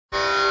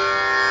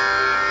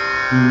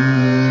This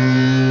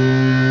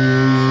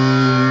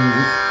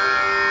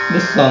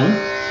song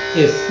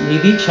is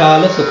Nidhi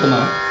Chala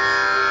Sukama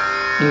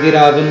in the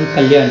Ragam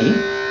Kalyani,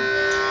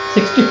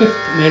 65th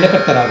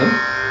Melakatta Ragam,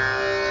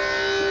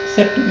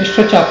 set to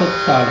Mishra Chaput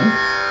Talam,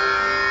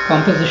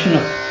 composition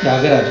of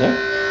Tyagaraja.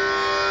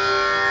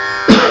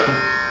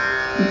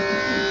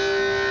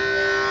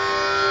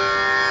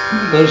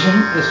 Version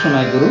is from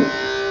my Guru,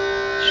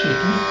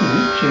 Srimati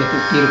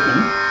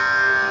Tirupani.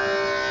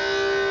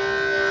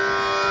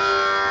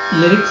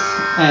 Lyrics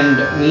and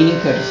meaning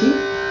courtesy,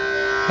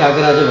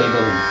 Tyagaraja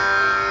Vaibhavam.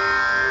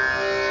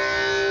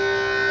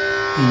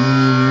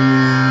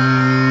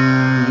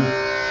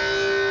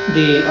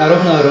 The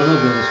Arohana Arohana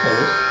goes as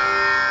follows.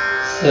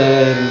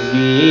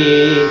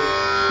 Sarvi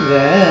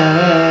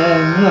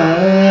Rama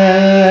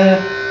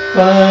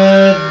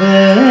Padani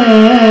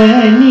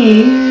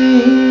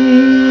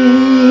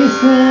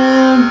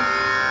Sam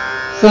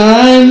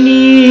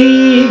Sani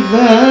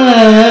Pama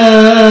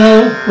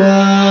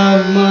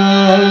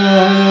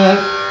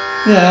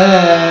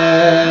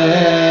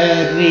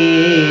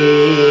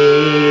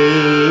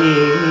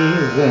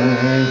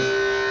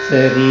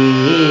Sari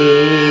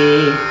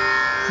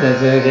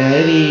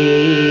Sajagari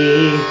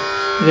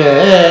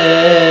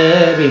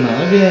Gari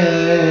Maga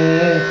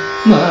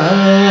Ma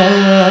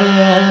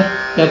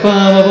Pa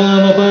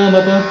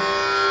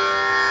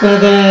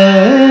Pada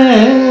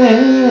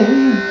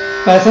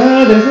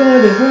Pasada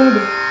Sada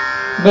Sada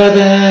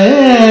Bada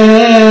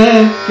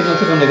can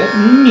also come like that.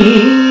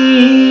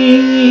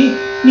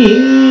 Ni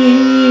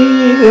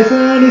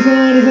Sani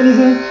Sani Sani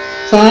Sani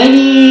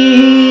Sani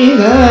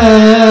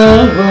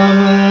Ramagari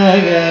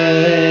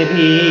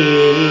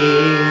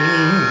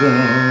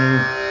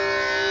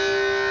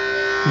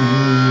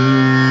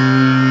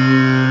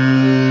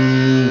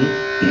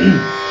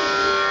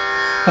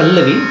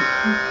Pallavi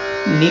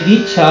Nidhi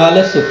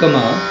Chala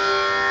Sukama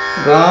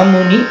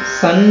Ramuni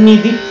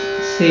Sannidhi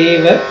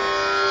Seva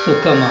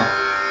Sukama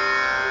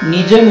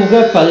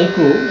Nijamuga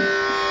Palku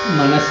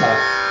Manasa.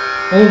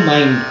 Oh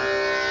mind,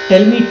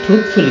 tell me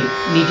truthfully.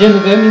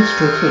 Nijamuga means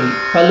truthfully.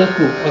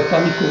 Paluku or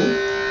Palku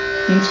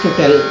means to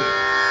tell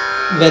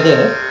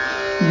whether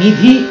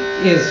Nidhi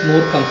is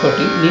more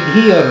comforting,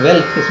 Nidhi or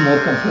wealth is more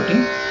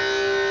comforting,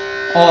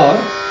 or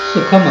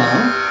Sukama,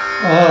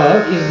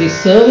 or is the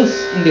service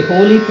in the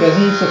holy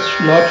presence of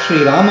Lord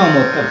Sri Rama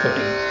more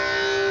comforting.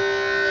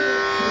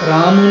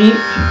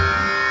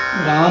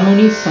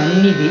 Ramuni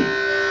Sannidhi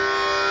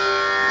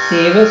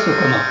Seva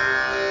Sukama.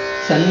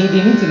 Sannidhi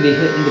means in the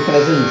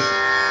presence.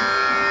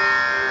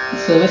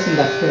 Service in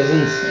that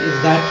presence,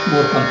 is that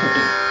more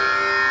comforting?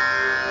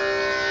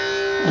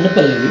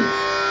 Anupallavi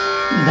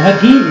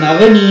Dhadhi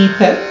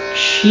Navanita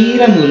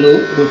Kshiramulu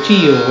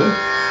Ruchiyo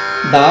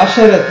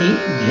Dasharati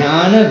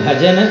Dhyana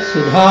Bhajana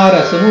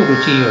Sudharasamu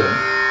Ruchiyo.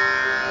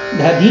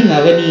 Dhadhi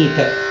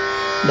Navanita.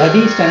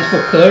 Dhadhi stands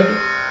for curd.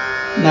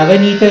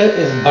 Navanita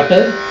is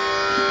butter.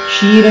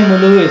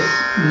 Kshiramulu is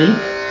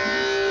milk.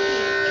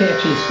 Okay,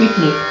 actually sweet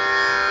milk.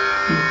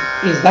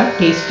 Is that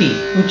tasty?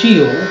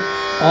 Ruchiyo.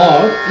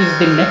 Or is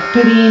the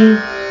nectarine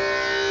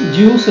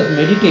juice of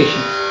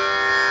meditation,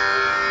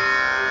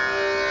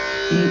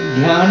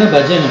 Dhyana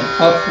Bhajana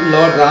of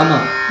Lord Rama,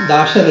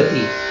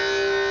 Dasharati,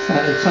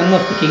 son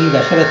of the king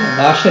Dasharatha,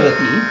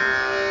 Dasharati,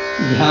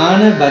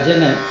 Dhyana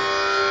Bhajana,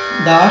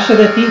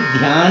 Dasharati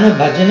Dhyana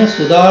Bhajana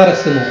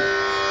Sudharasamu.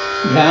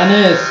 Dhyana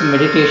is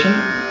meditation,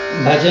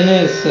 Bhajana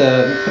is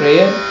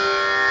prayer,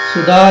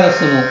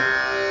 Sudharasamu,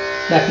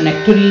 that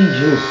nectarine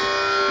juice,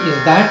 is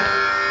that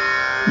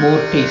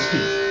more tasty?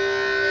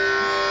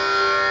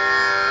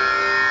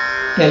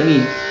 Tell me,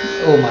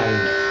 oh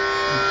mind.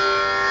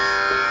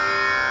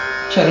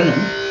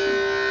 Charanam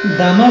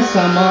Dama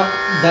Sama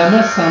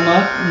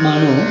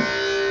Mano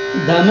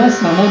Ganga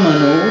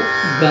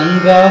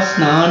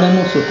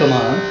Snanamu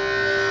Sukama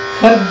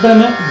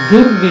Khardama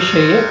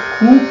Durvishaya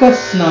Kupa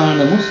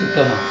Snanamu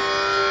Sukama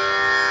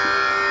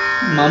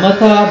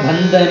Mamata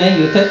Bandhana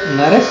Yuta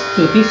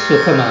Narastuti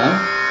Sukama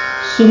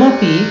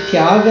Sumati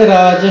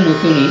Tyagaraja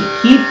Nutuni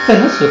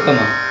Kirtana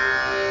Sukama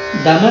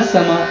Dama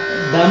Sama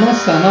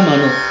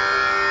Mano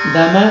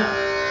Dama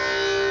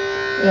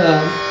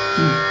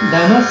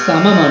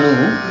Samamanu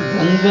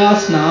Ganga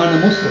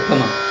Snanamu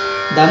Sukama.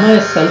 Dama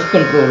is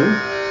self-control.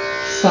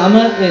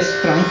 Sama is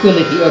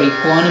tranquility or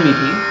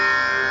equanimity.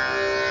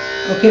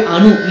 Okay,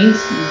 Anu means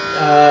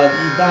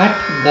that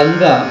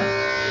Ganga.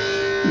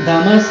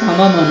 Dama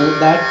Samamanu,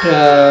 that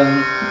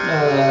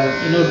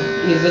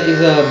is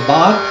a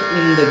bath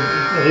in the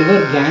river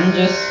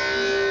Ganges,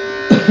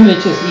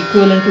 which is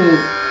equivalent to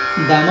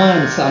Dama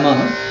and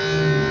Sama.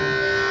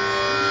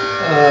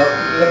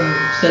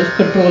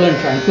 Self-control and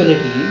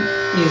tranquility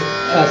is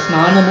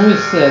Snanamu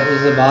is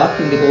a bath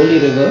in the holy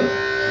river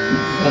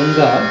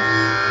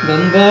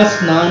Ganga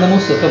Snanamu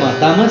Sukama.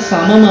 Dama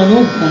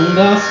Samamanu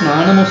Ganga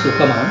Snanamu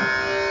Sukama.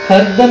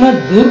 Khardama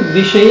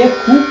Durvishaya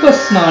Kupa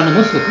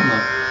Snanamu Sukama.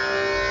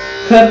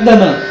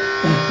 Khardama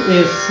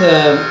is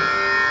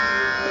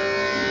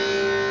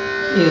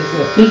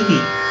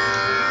filthy.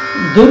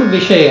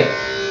 Durvishaya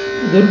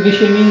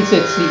means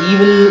it's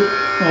evil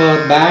or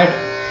bad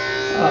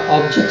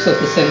objects of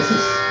the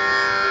senses.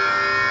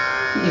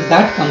 Is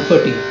that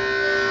comforting?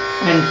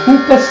 And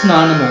Kupa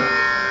Snanamu.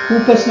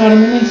 Kupa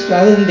Snanamu means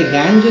rather than the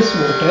Ganges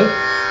water,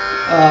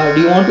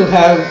 do you want to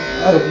have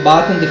a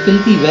bath in the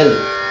filthy well?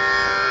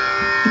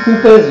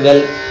 Kupa is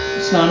well,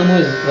 Snanamu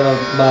is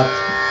bath.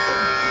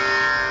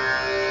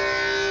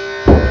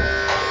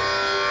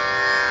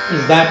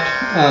 Is that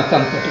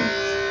comforting?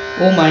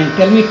 Oh mind,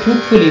 tell me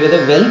truthfully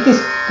whether wealth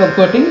is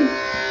comforting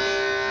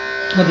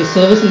or the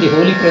service in the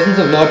holy presence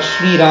of Lord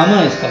Sri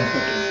Rama is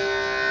comforting.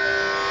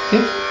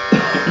 Okay?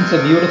 It's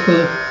a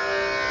beautiful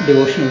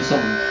devotional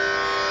song.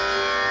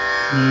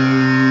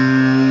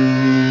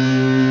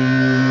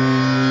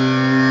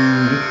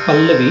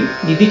 Pallavi,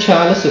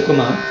 Nidichala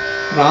Sukama,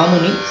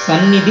 Ramuni,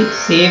 Sannidhi,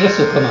 Seva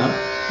Sukama,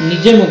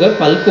 Nijamuga,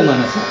 Palku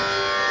Manasa.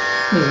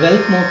 Is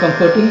wealth more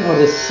comforting or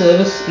the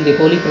service in the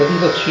holy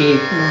presence of Sri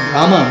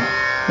Rama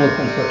more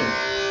comforting?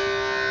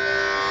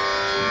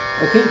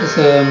 Okay, it is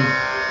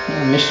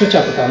Mishra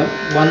Chapatana.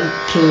 1,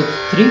 2,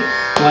 3,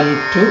 1,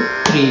 2,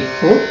 3,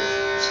 4.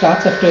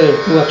 Starts after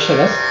 2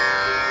 aksharas.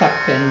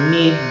 Takka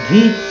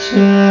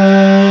nidhichale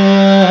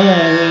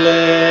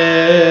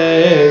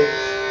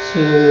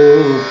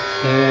sukhama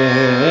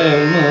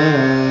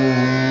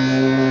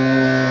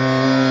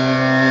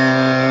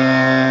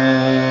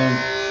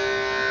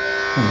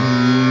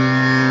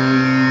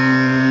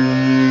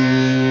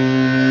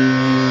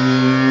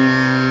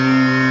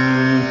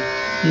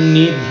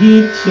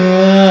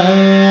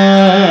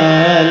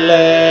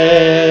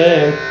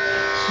nidhichale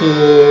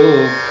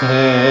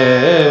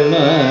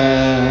sukhama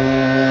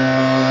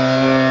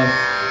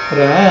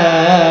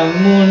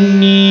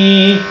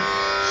Ramuni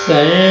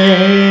Sannidhi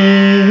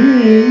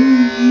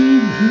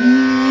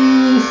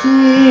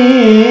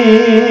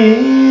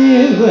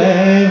Seva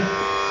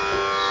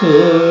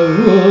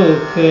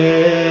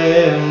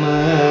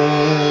Sukhama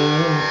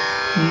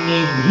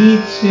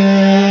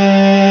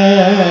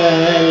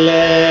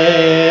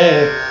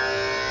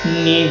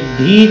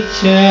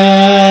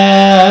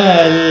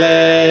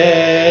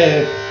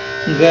Nidhichale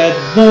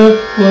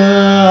Gaddappa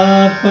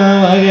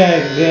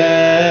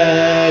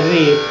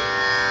Pamagagari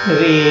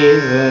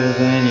Reza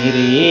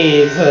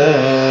Zanireza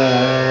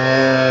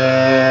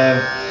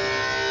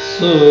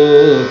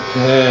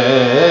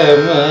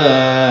Sukhama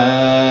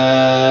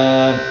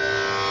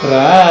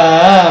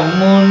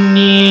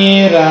Ramuni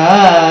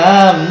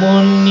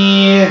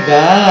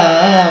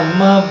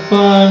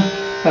Gamapam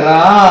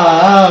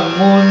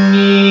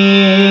Ramuni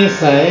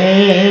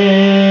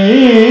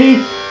Sannidhi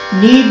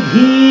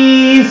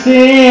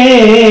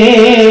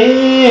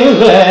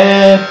Seva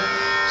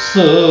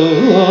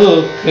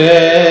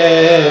Sukhama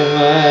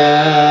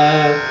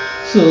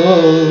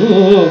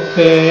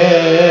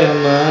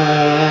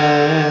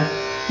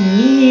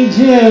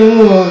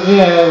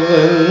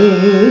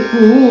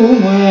Nijamugavalku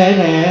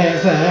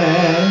manasa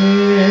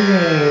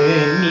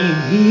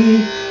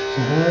nidhichale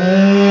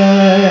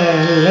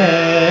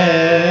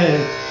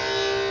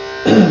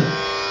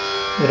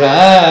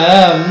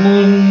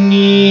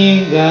Ramuni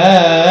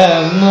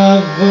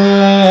Gamava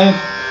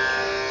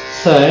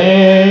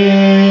Sannidhi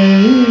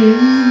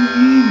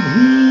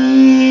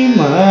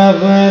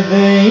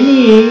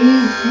Mavadani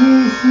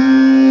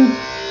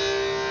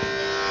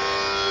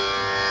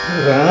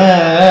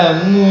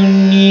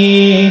Ramuni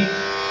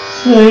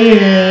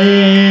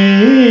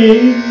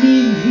Sannidhi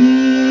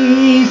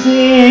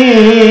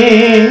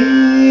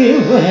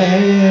Seva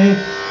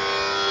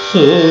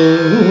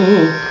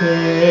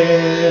Sukhama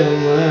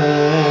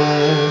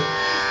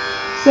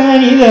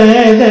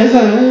Sanidada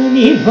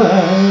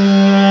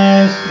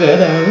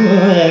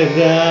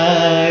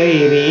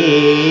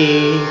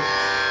Sanibhaskadamagari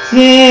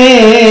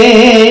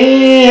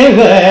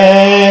Seva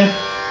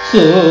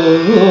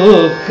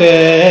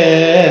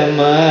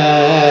Sukhama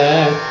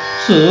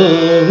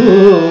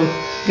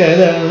Sukhama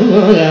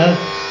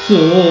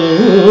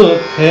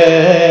Sukhama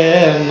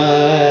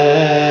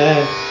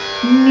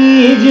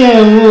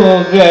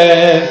Nijamuga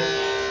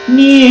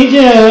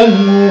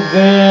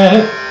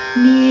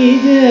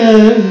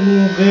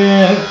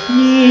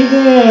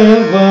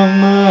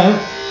Nidavama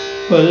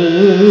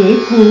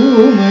Palku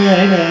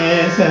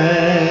manasa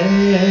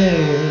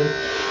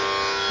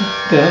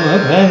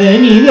Kamabhada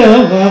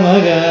Nidavama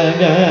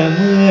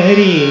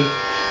Gagamari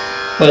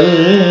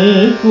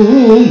Palku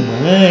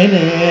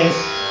manasa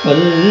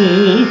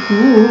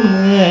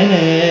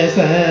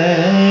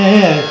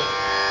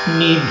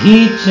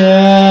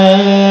Nidhichale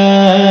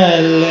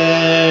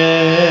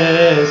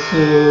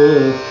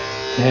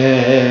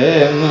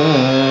sukhama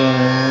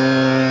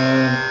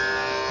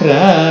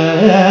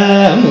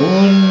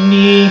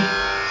Ramuni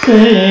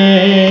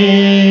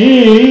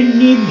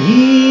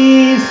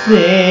Sannidhi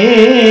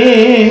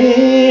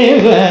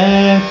Seva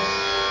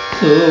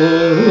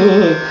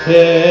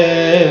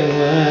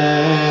Sukhama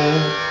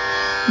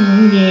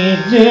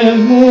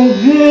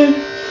Nijamuga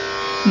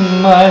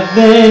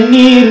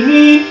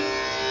Madaniri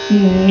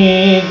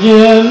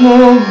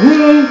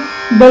Nijamuga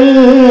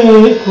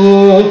Balko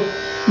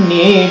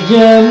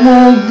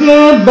Nijamuga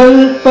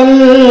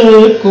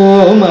Balpalko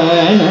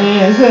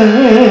Manasa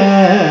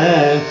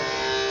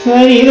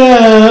Sarira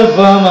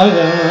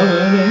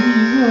Pamagari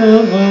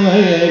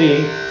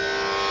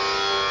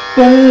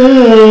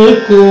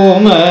Palku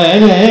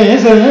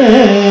Manasa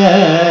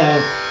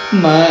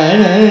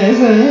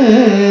Manasa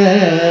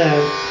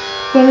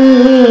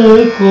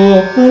Palku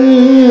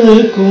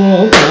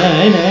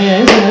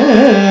Manasa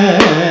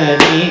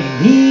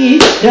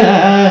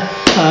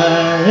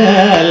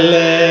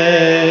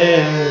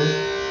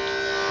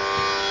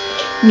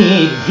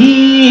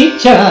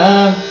Nidhicha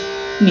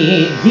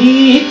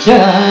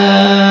Nidhicha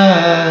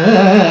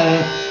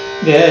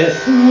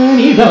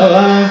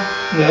Gasanidava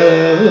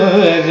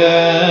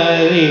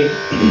Gavagari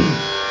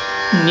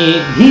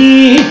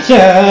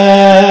Nidhicha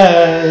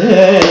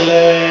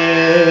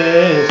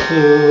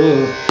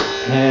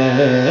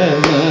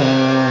Sukhama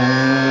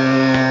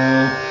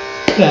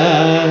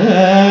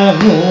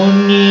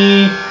Ramuni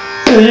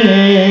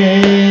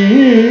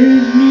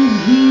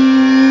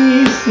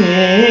Nidhi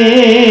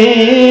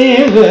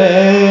Seva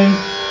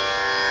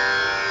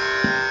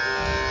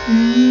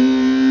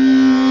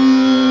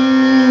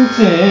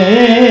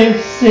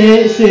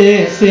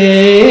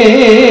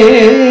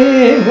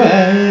Seva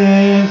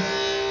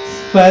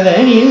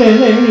Padani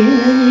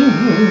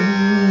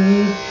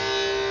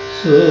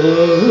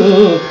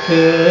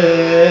Sukhama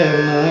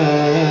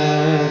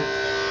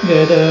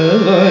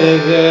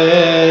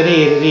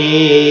Gadavagari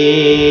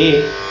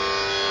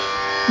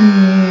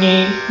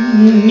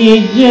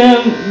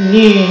Nijam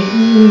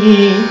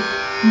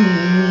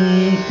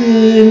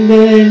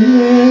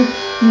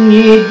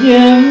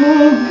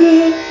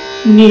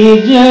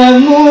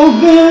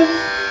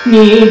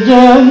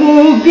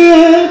Nijamuga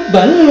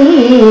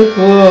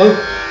balko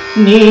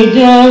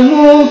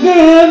Nijamuga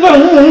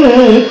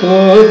balko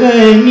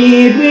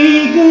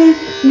Daniriga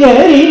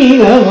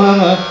Garirama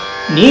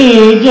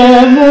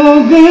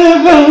Nijamuga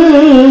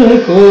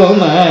balko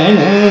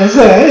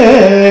Manasa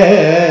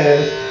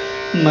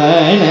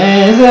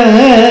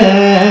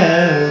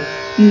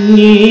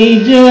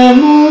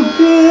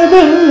Nijamuga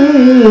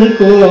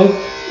balko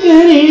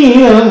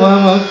Garirama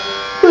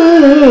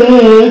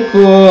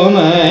Palko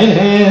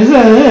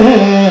Manasa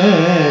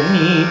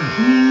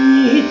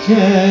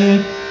Nidhicha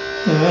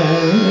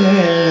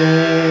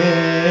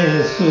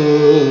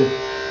Sukhama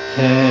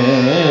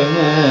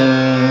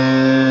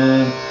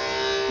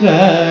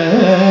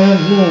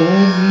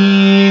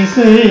Ramuni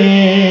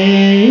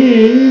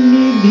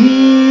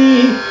Nidhi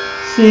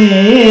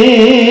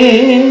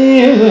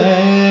Seva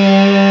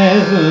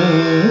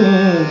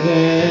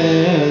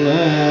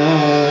Sukhama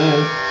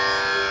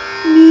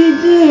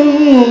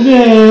Nijuga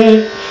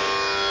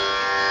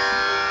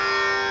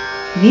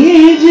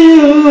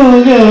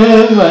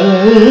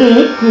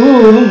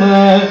Valkuma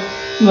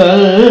Nijuga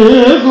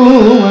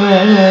Valkuma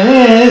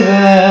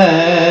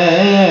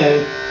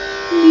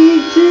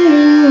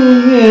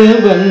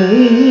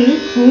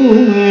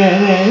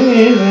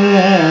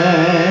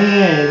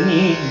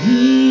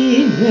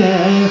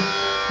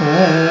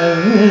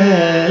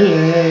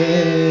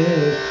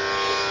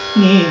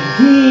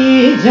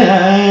Nidhija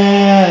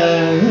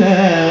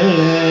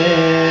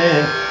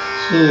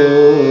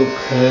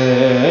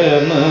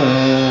Sukhama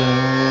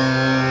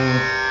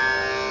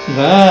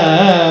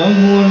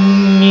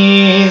Ramuni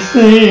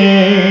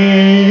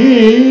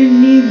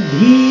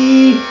Nidhi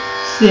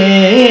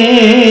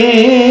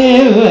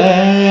Seva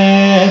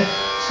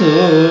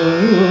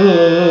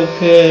Sukhama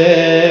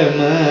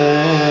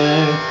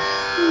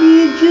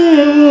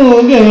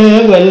Nijamuga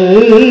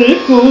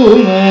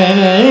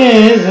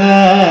Valkumanasa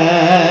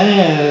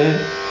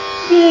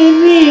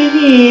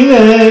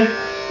Nidhiva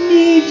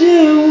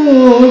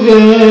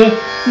Nijamuga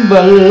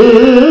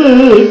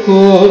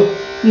Balko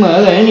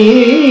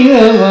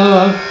Madanirava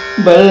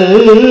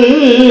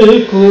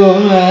Balko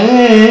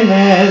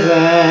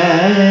Manasa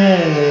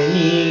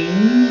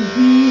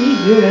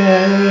Nidhiga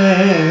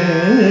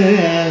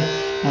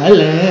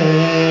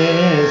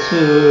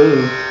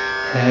Sukhama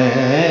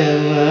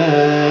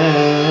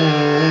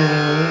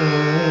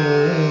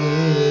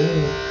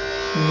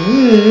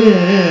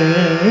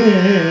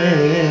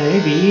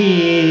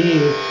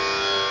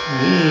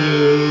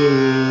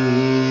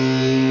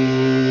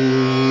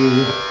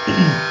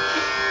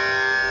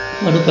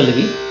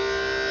Anupallavi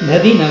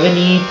Dhadi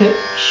Navanita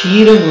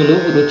Kshiramulu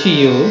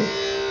Ruchiyo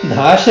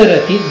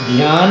Dhasharati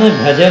Dhyana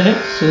Bhajana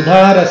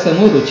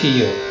Sudharasamu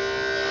Ruchiyo.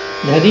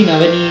 Dhadi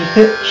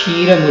Navanita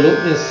Kshiramulu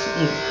is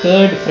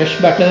curd, fresh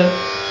butter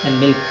and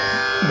milk.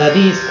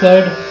 Dhadi is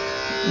curd,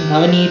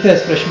 Navanita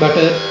is fresh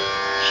butter,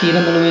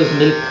 Kshiramulu is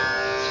milk,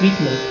 sweet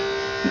milk.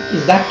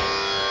 Is that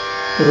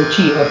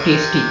ruchi or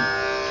tasty?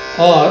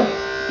 Or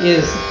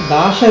is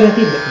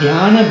Dasharati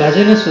Dhyana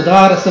Bhajana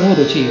Sudharasamu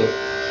Ruchiyo?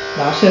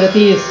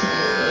 Dasharati is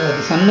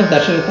the son of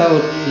Dasharatha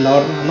or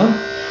Lord Rama.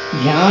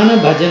 Dhyana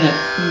Bhajana,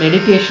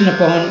 meditation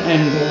upon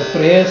and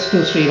prayers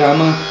to Sri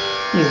Rama,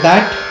 is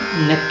that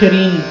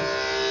nectarine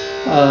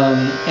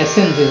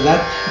essence, is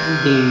that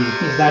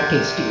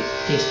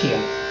tastier?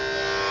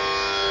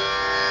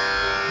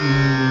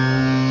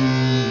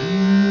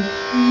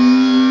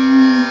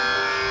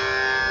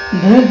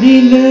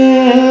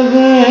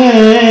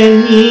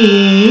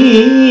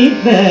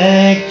 Dhadilavani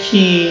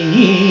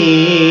Dakshini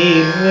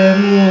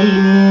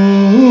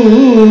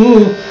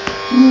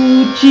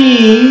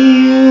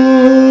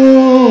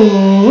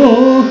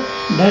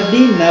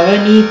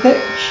నవనీత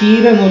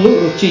క్షీరములు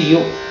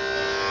రుచియు.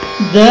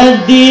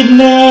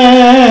 దద్దిన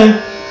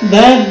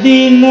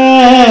దద్దిన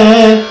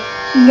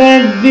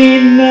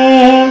దద్దిన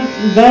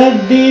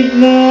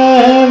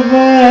దద్దినవ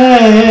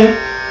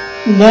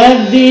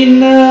దద్దినవనీత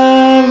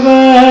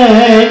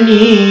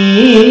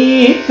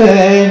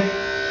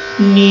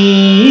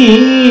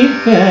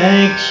నీత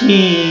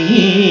క్షీరములు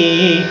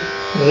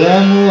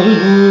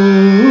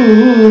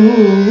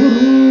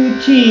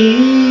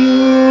రుచియు.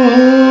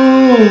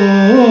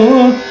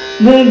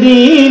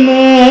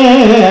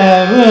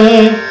 దదినవ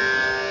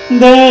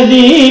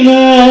దదినవ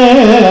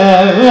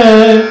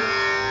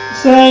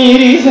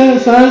సైరి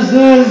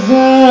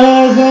సని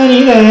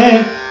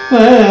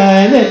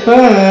పద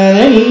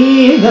పదని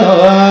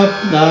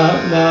నవ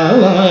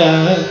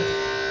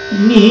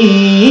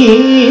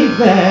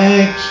నీత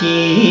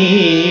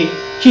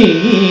క్షీరములు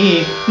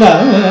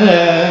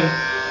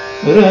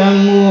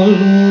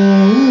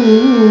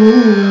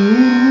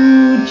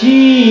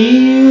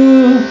రుచియు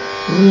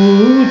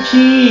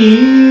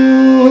రుచియు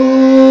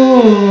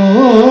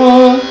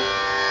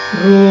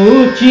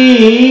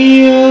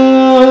రుచియు.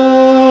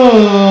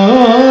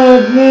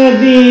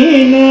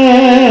 దదినవ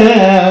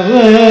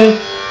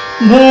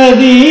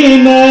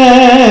దదినవ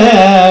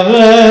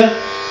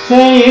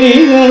సైరి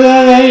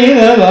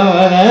దదినవ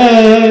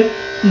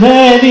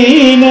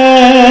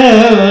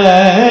దదినవ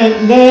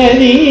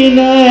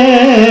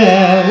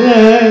దదినవ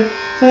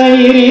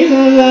సైరి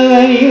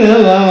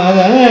దదినవ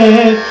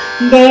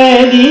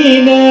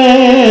దదినవ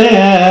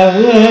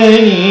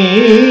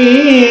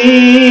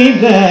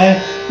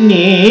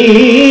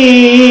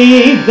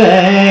నీత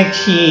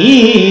క్షీరములు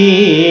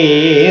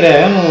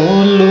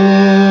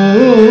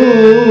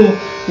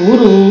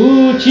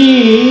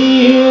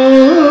రుచియు.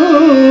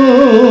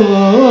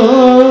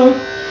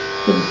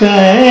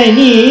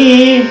 దని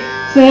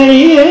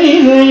సరి హరి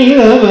సరి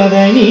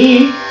వదని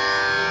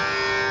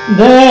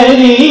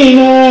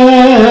దరినవ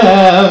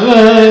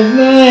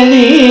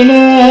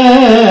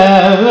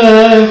దరినవ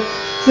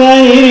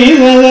సరి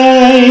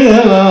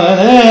సదరినవ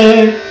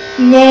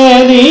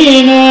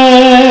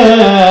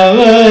దరినవ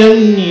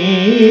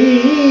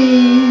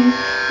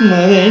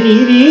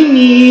మదనిరి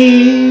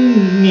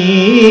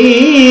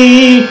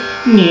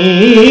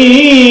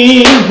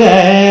నీత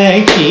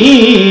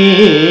క్షీరములు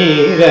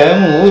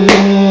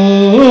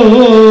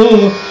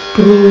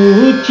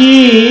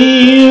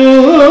రుచియు.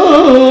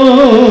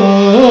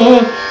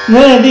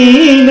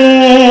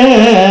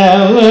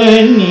 దదినవ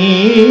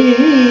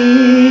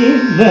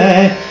నీత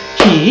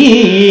క్షీరములు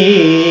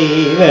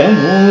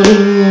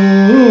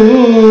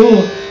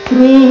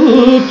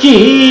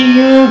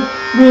రుచియు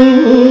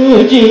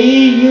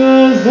రుచియు.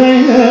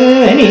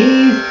 సని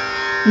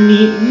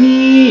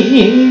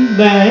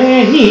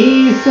బని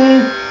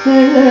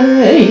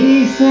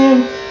సరి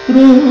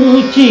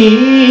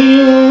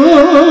రుచియు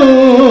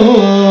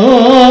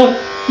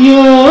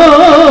యో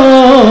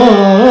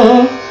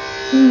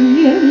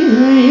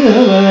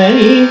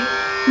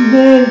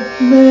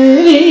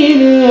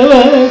దరినవ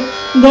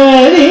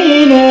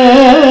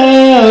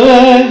దరినవ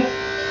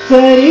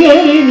సరి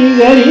హరి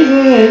సరి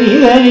సరి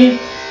హరి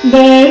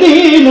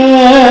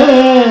దరినవ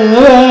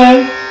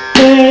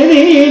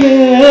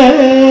దరినవ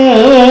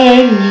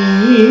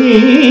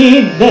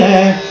నీత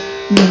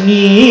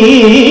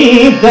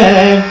నీత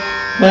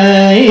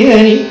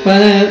పదని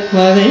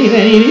పదని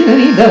దని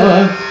దవ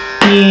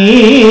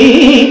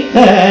నీత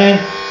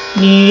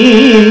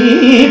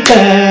నీత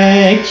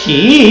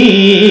క్షీరములు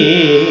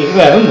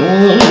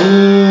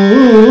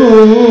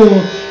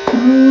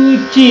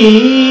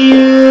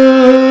రుచియు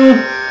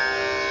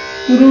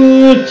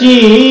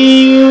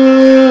రుచియు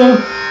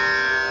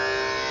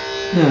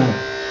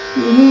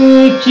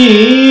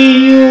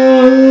రుచియు.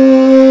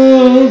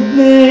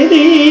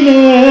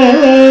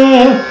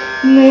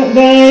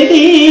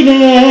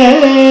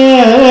 దదినవ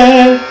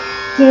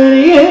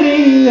సరి హరి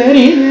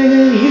హరి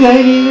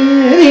హరి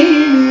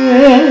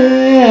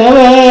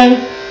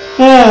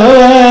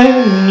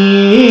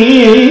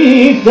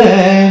నీత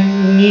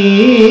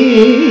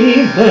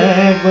నీత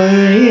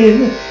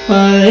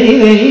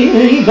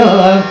పదని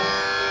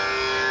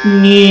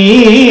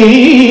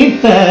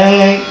Neeta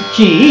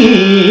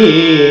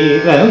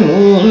క్షీరములు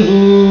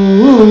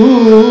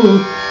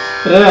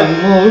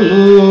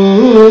రములు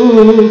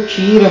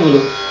క్షీరములు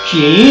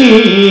క్షీరములు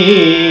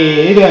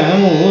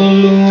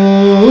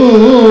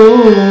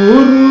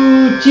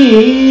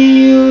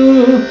రుచియు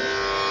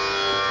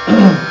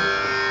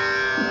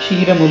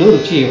క్షీరములు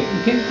రుచియు.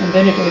 Okay, and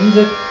then it ends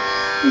up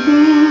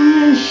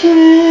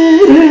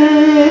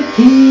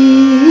Dasharati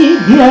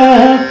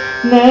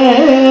ధ్యాన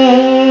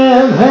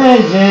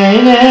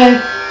భజన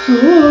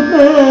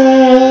సుధారస్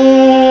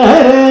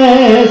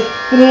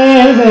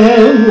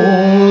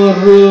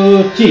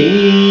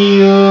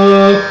రసమురుచియో.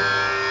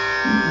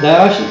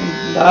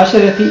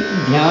 దాశరథి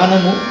ధ్యాన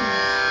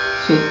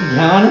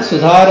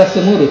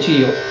సుధారసము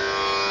రుచియో.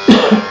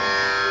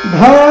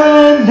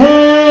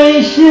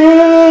 దాశరథి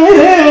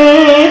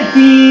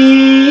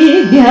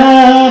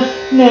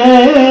ధ్యాన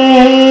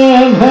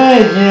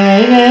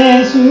భజన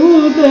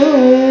సుధారసము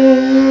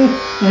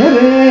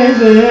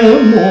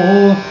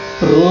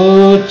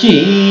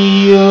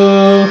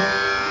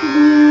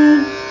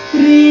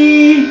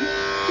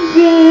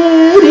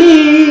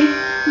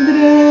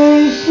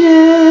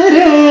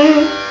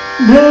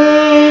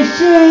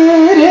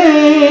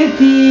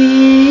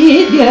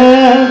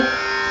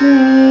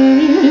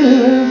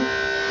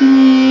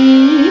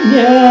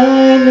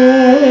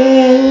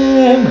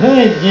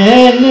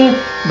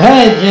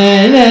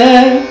भजन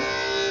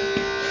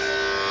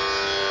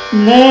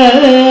न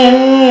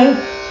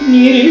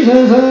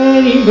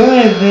निरिसनि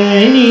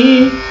भजनी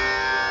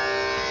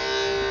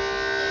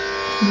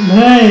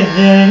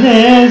भजन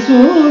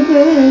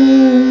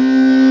सुबरसमुरुचियो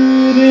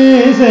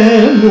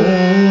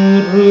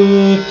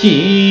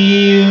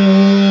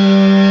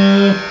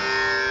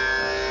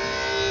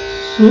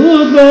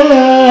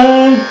सुबरिरिसस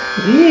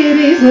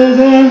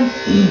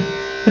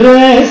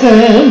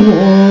रसमु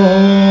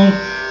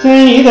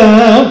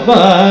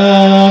सनिदपा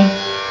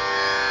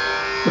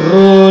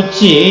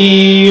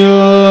रुचियो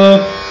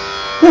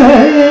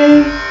भजन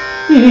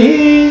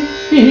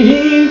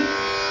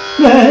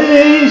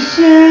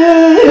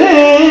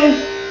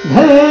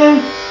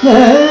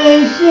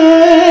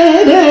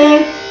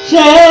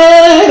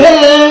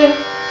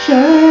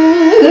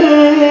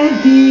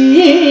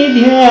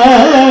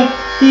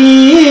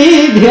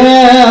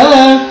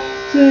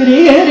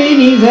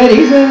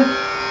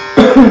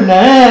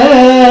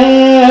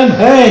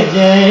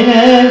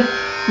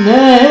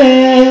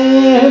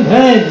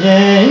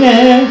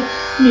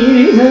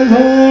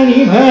निरिसनि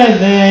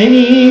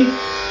भजनी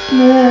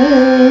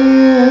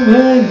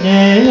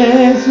भजन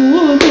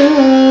सुबरसमु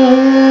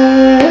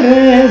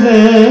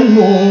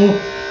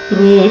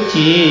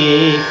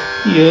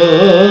रुचियो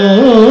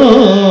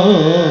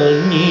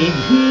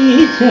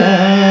निधिचल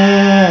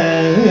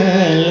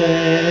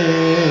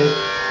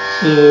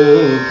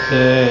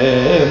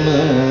सुखमा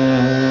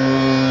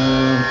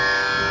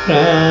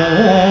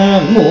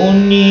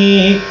मुनि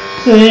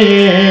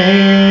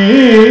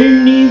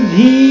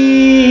निधि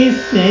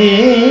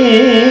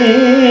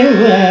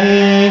सेवा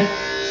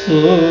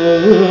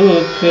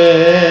सुखमा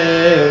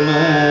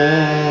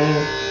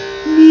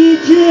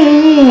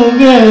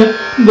निजमुग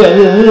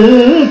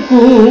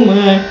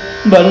बलकुमन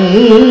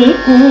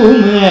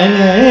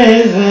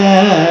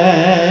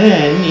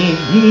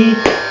निधि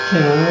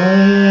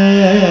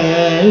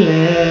चल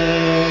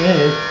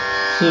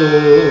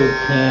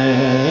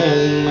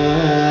सुखमा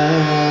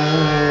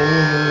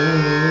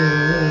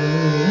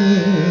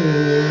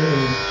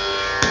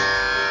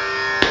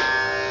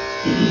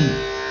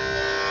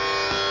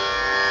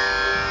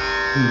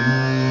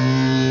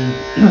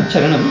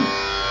चरणम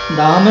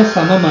दाम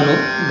सममनु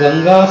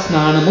Ganga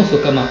स्नानमु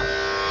सुखमा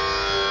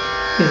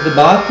is the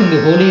bath in the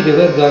holy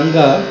river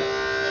Ganga,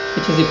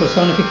 which is the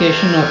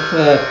personification of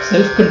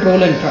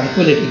self-control and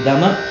tranquility.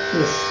 Dama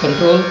is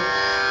control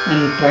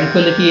and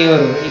tranquility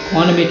or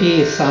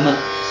equanimity is sama.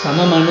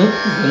 Samamanu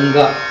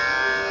Ganga.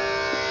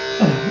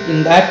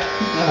 In that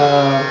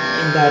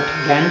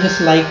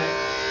Ganges-like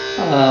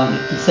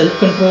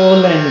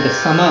self-control and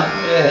sama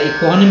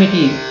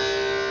equanimity,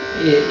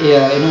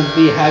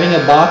 be having a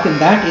bath in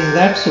that, is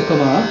that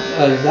sukhama,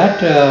 is that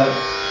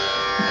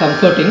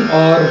comforting?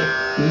 Or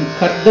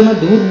kardama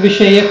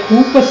durvishaya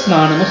kupa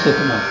snanama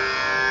sukhama.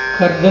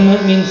 Kardama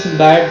means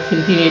bad,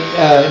 filthy,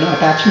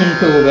 attachment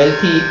to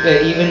wealthy,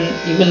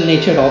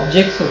 evil-natured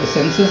objects of the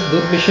senses.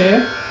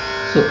 Durvishaya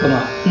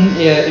sukhama.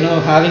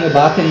 Having a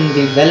bath in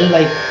the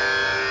well-like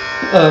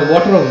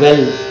water of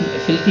well,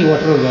 filthy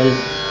water of well,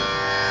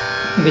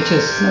 which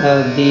is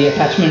the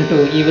attachment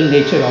to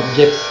evil-natured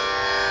objects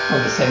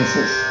of the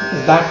senses.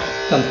 Is that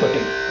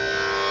comforting?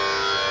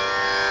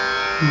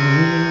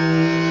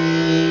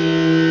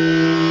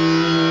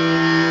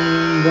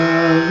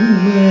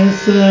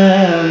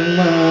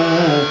 Dhammasama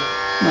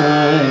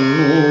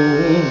anuganga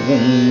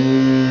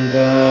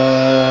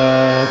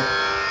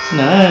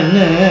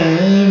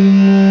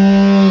snanamu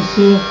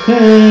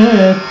sukha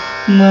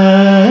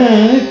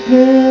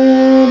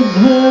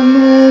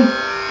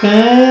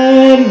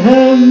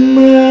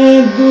kardhama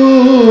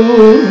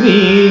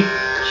durvi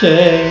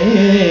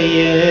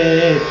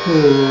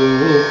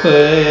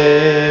Kupa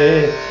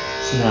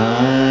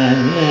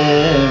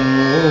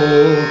snanamu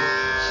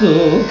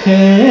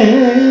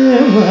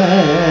sukhama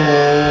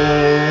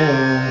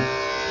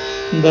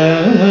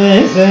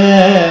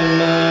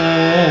damasama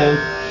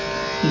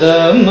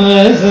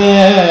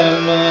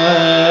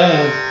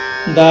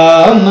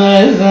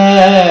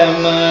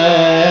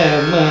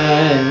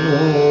manu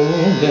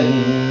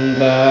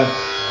ganga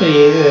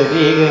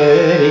riga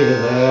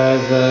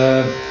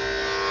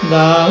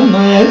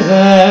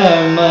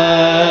Damasama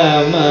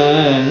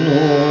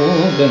manu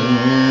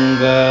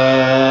ganga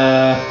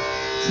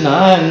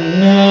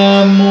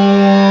snanamu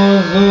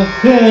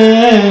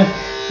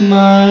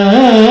sukhama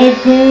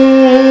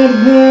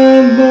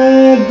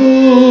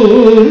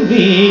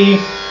kardabadurvi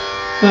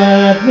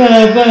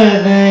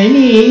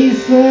padabadani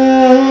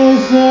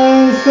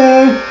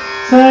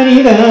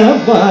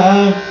sarirapa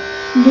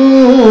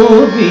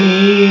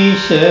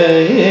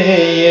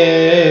durvishaya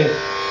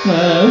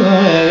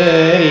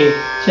mavari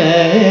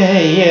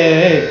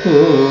Chaya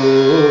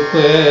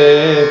Kupa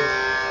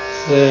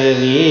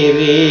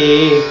Sariri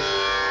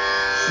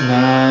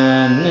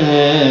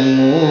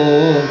Snanamu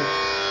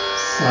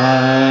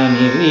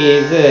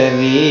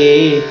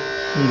Sanirizavi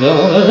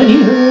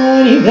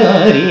Gani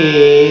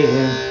Dari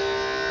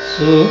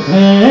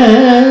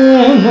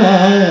Sukhama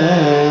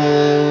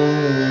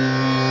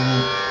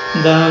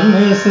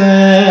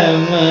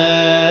Damasama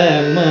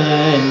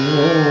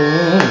Manu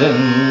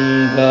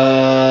Ganga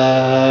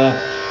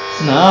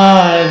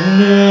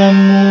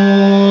स्नानमु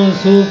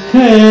सुख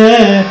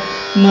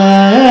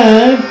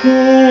मकर्धमधुविषय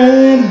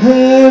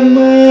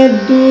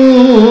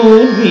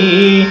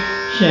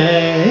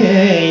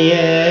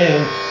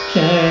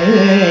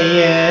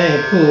शय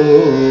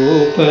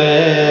कूप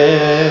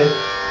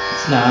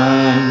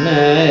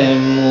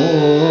स्नानमु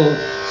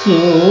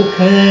सुख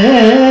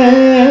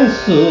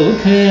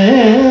सुख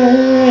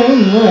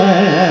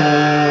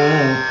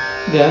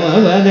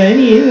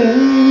गमवदनी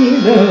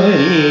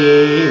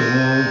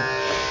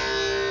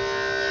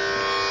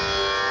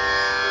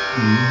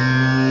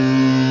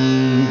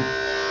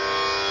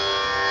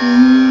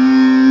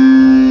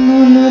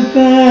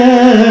ममता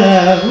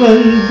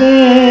वंदनयुत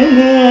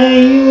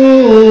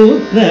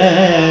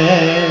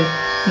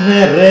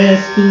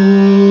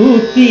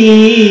नरस्तुति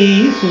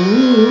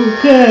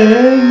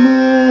सुखमा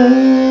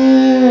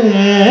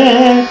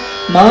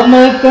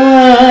ममता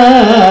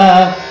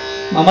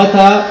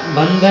ममता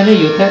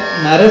बंधनयुत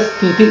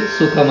नरस्तुति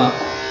सुखमा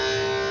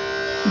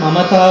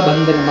ममता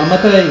बंधन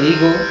ममता is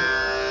ego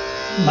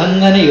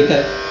bandhanayuta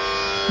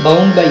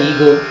bound by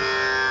ego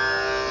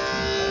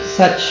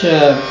such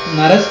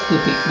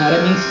narastuti nara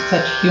means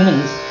such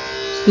humans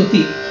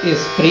stuti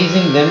is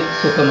praising them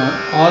sukama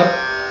or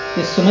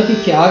is sumati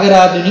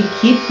tyagarajuni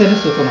kirtana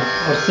sukama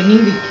or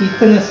singing the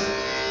kirtanas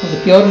of the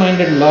pure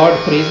minded lord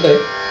praised by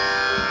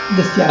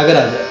this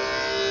tyagaraja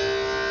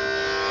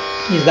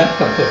is that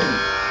comforting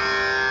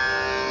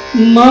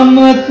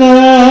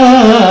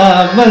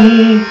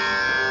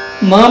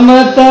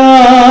mamata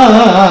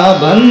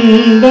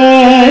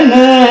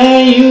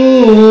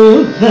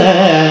bandhanayuta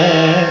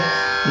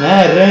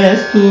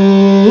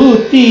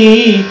नरस्तुति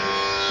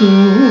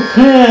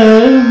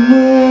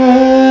सुखमा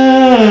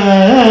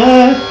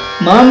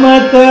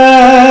ममता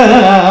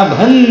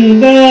बंधनयुत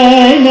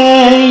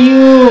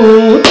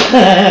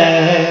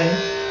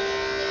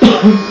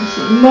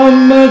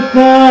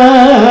ममता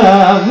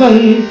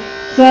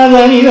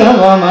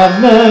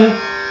सदनिरवमद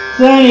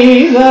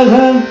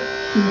सनिरधनयुत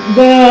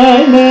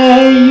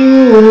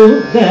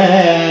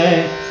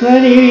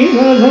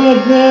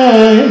सनिरधनयुत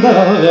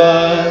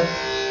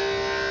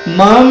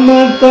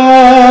ममता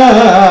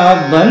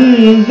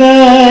बंधनयुत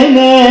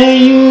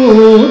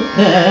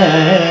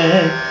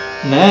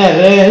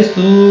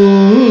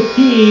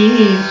नरस्तुति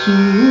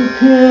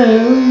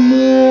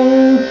सुखमा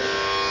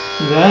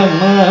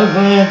गमवदनी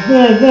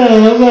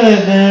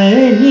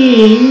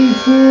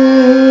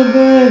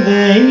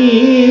सुबदनी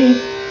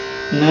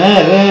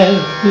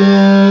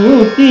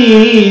नरस्तुति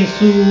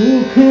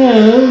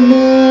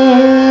सुखमा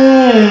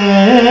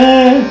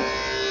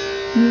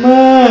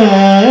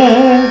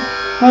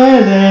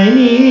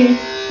मदनी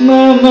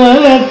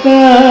ममता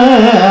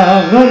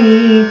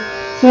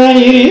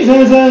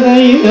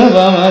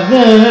सैरवमद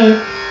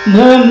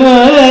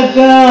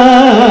ममता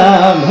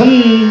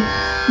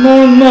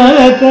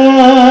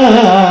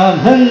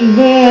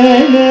बंधनयुत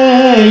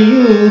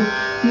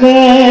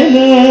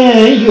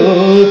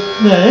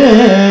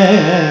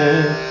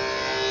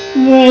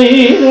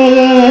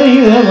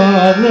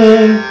वैरवमद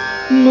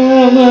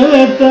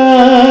ममता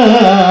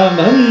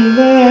बंधनयुत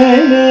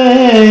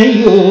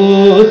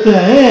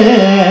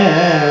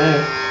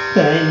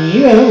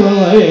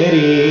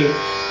तनिवरी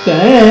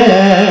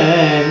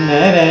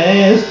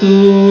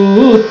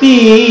नरस्तुति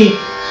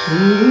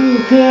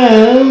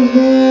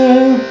सुखमा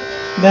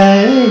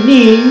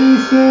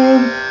दनीस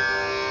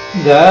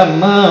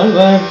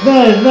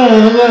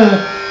गमवदनव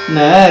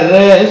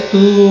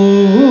नरस्तुति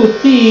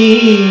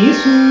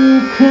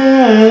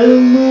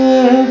सुखमा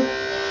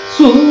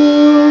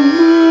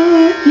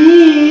सुमति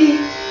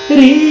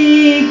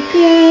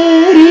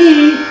रिकरि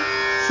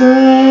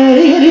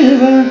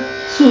सरिव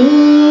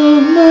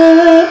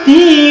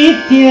सुमति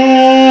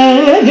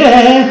त्याग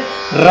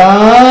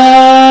राजनुतुनि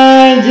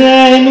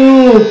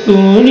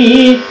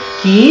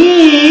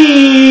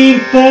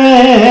कीर्तन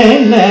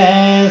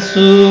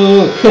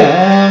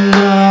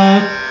सुखमा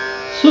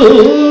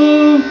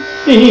सुमति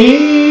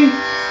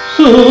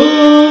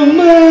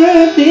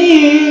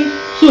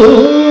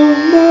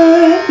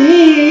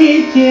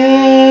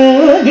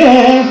त्याग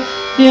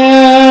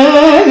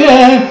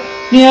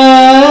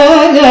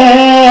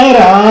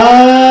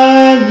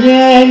राजनुतुनि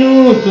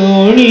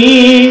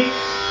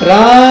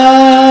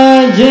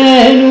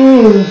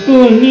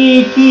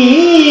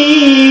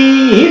कीर्तन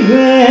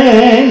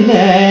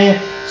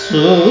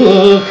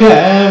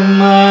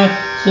सुखमा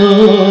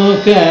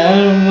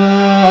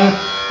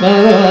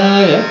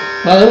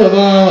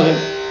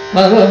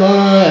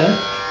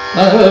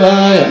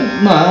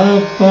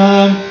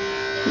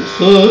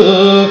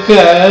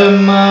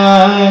सुखमा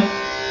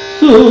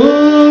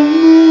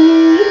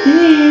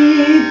सुमति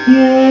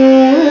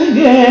त्याग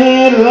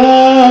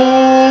राजनुतुनि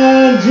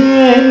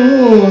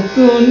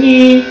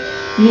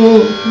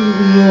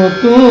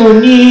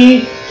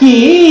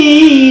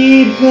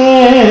कीर्तन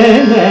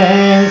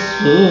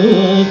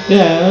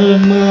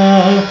सुखमा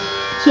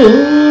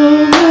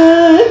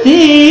सुमति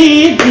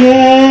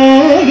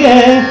त्याग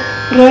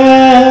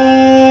राजनुतुनि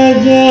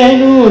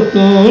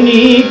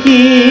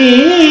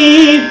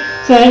कीर्तन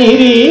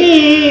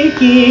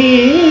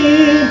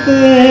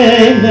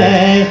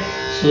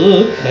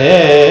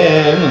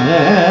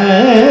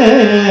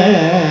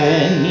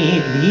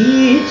निधि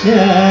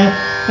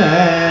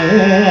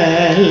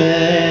चाल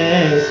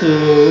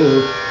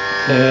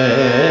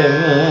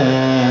सुखमा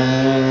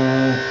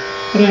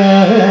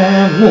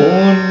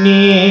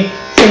रामुनि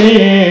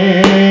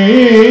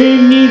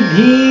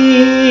निधि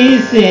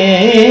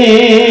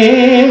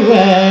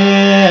सेवा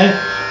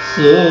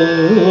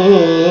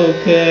सुखमा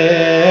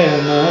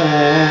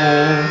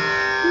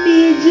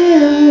निज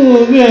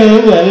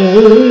मुगवल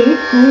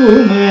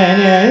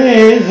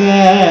कुमनसा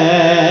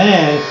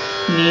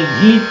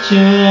निधि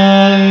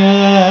चाल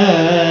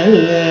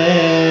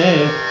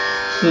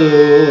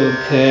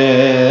सुखमा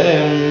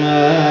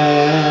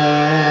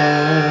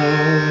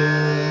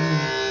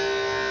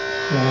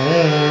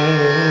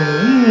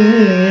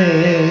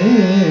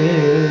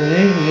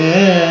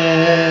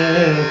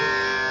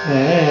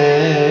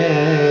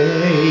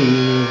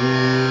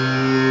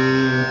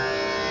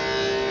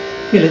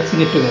Okay, let's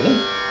sing it together.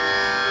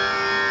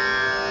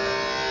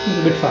 A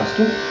little bit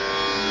faster.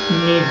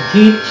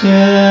 Nidhi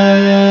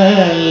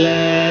chala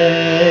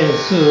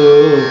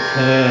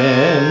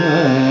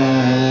sukhama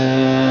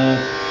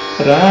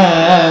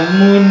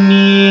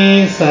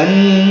Ramuni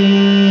sannidhi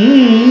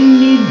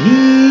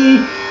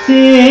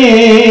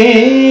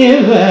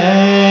seva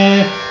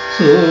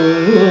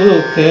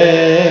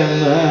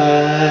sukhama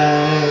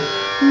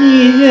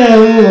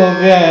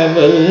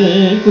निजमुगवल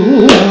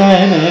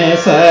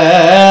कुमनसा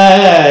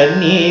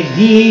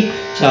निधि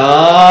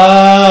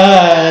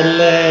चाल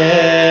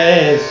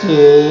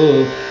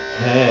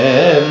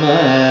सुखमा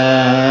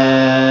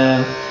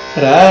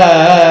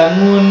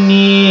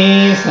रामुनि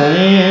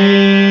सन्निधि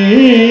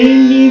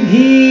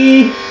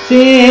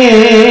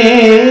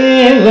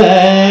सेवा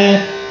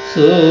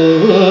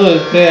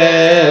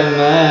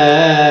सुखमा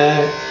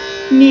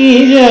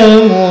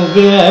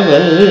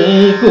निजमुगवल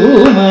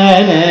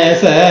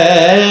कुमनसा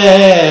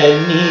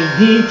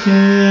निधि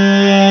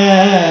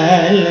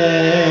चाल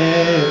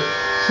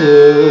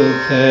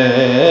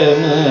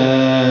सुखमा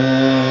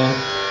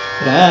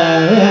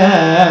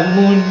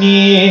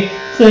रामुनि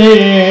सन्निधि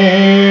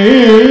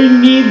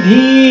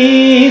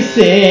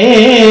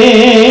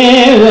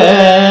सेवा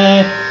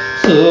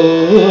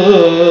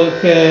सुखमा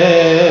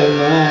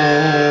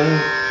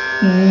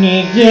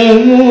निज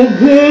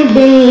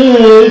मुगवल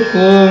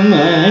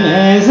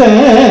कुमनसा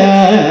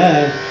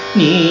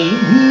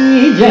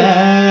निधि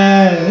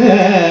चाल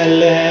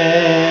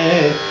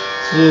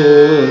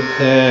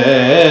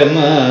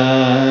सुखमा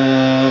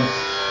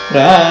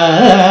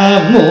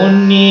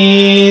रामुनि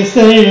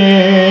सन्निधि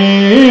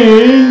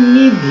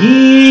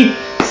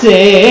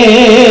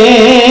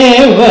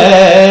सेवा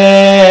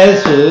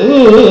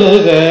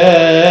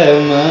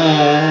सुखमा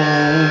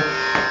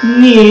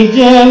निज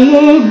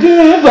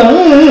मुगवल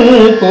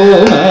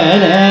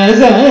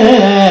कुमनसा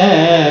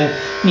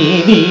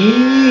निधि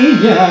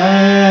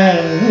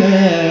चाल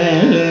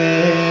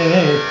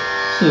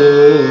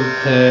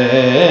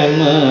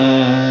सुखमा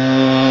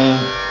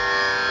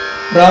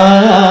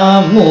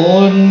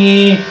रामुनि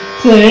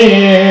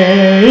सन्निधि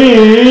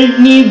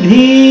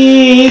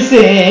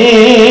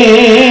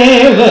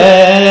सेवा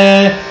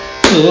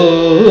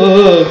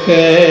सुखमा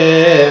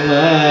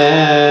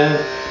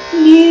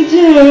निज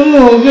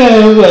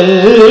मुगवल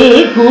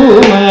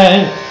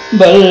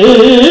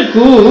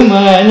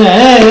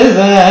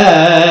कुमनसा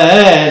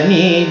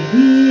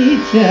निधि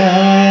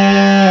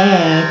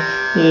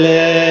चाल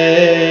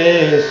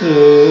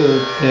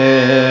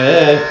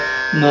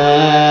सुखमा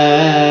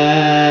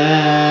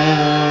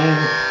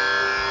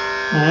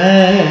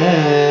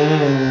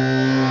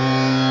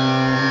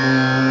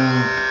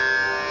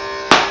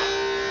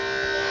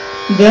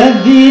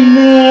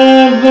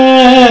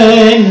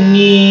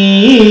दधिनवनी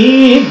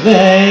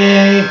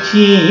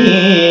दक्षि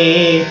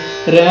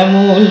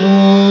रमुलु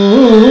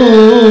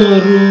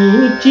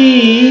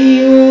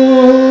रुचियो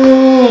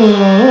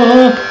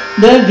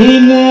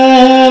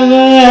दधिनवनी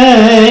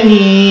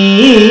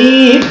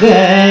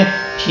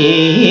दक्षि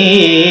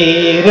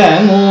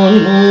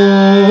रमुलु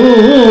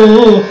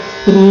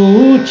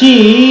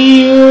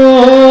रुचियो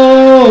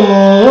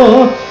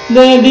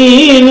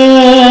दधिनवनी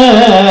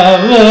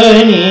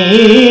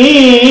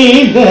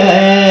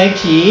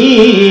दक्षि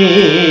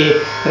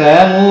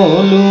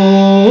रमुलु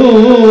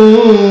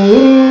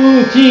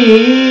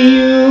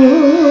रुचियो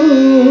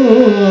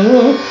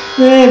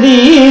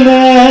दधिनवनी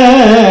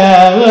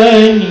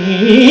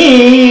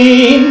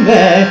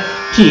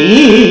दक्षि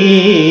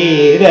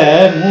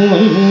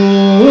रमुलु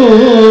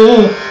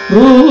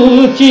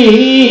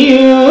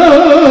रुचियो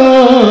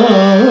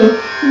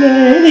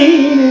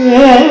दधिनवनी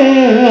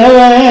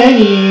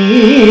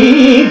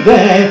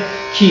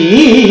दक्षि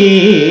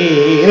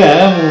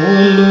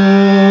रमुलु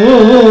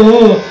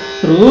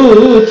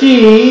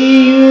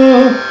रुचियो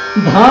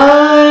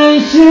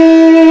दाशरथि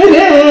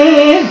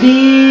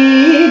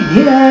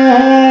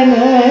ध्यान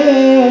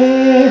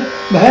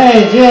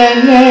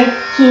भजन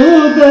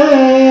सुदरस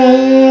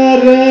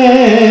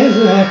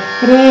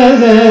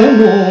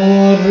रसमुरुचियो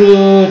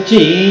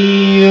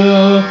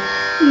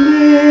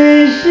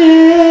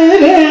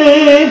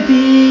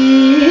दशरथि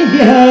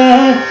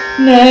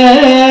ध्यान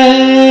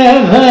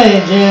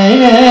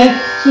भजन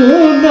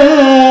सुदरसमु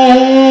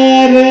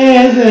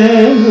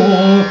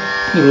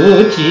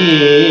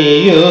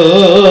रुचियो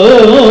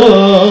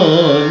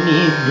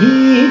निधि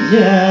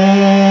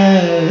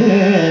जल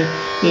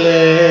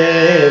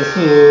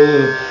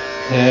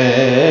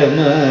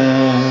सुखमा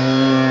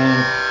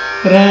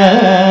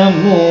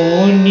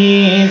रामुनि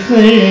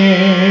सन्निधि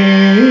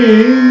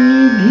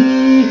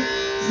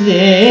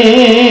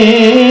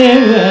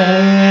सेवा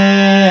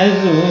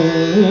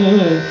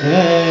सुखमा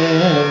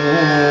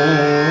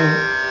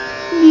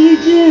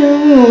निज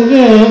मुग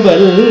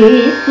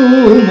बल्कु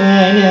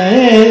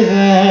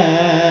मनसा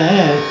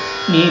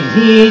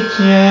निधि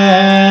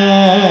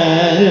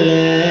चाल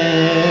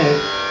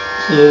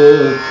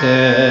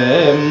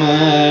सुखमा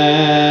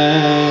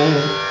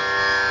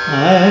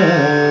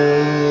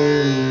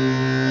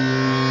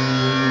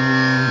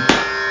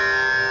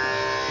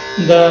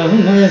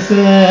दम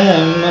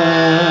सममनु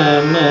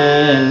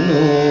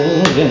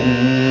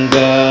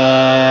गंगा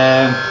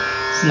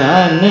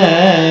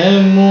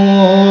स्नानमो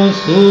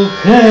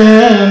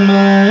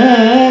सुखमा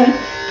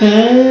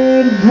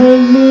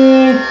कर्धम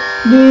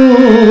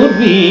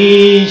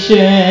दुर्विषय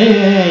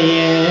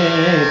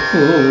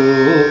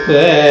कूप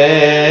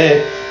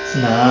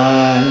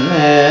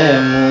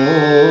स्नानमो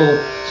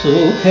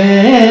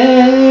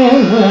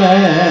सुखमा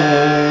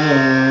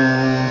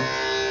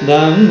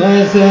दम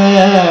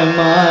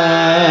सममनु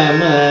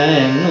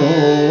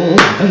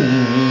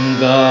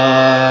गंगा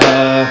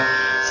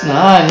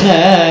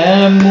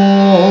स्नानमो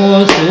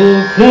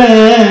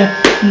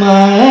सुखमा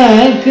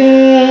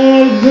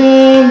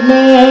कर्दम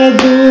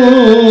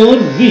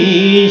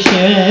दुर्विषय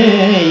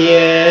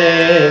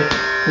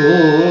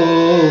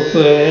कूप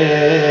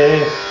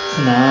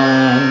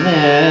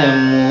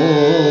स्नानमो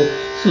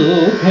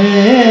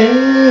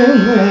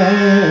सुखमा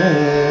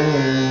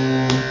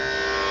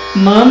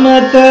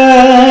ममता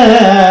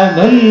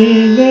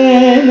बंदनयुध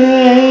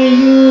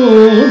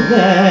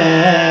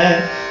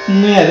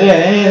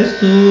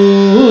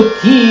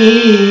नरस्तुति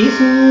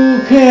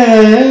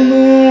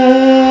सुखमा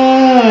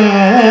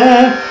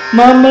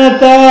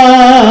ममता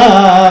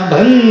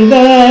बंदनयुध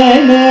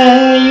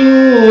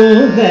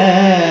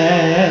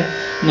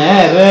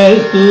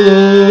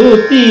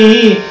नरस्तुति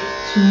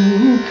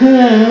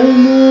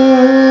सुखमा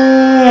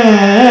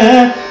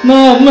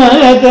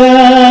ममता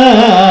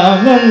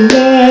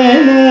बंदनयुध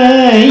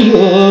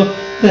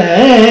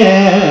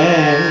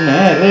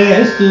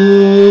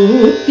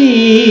नरस्तुति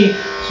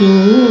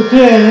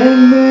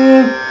सुखमा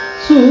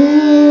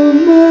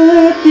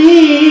सुमति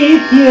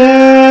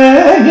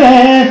त्याग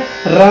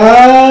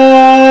राजनुतुनि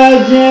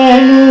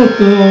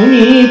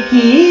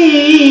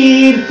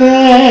कीर्तन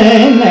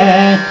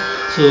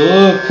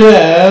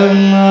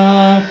सुखमा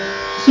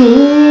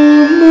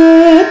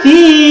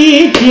सुमति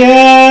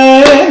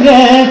त्याग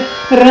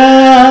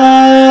राजनुतुनि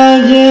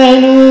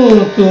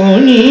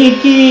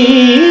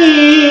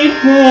कीर्तन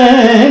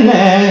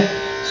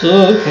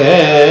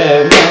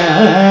सुखमा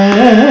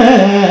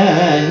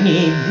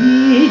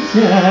निधि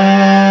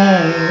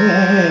चाल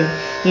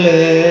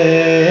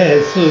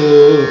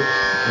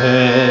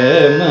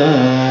सुखमा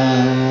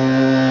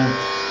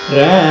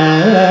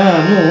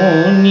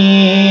रामुनि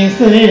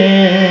सन्निधि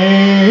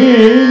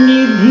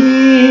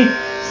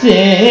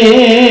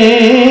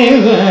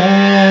सेवा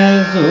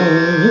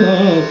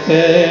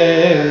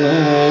सुखमा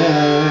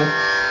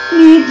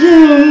निज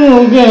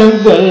मुग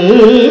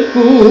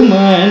बल्कु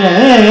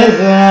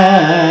मनसा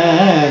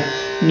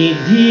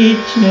निधि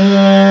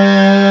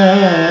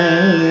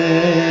चाल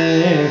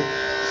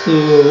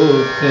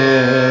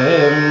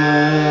सुखमा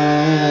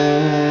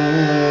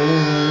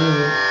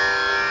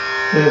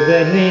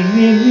सदरि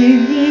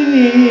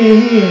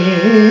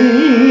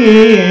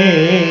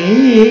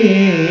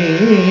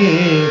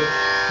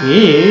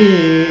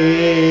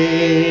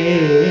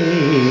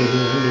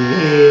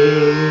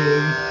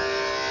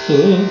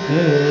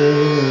सुखमा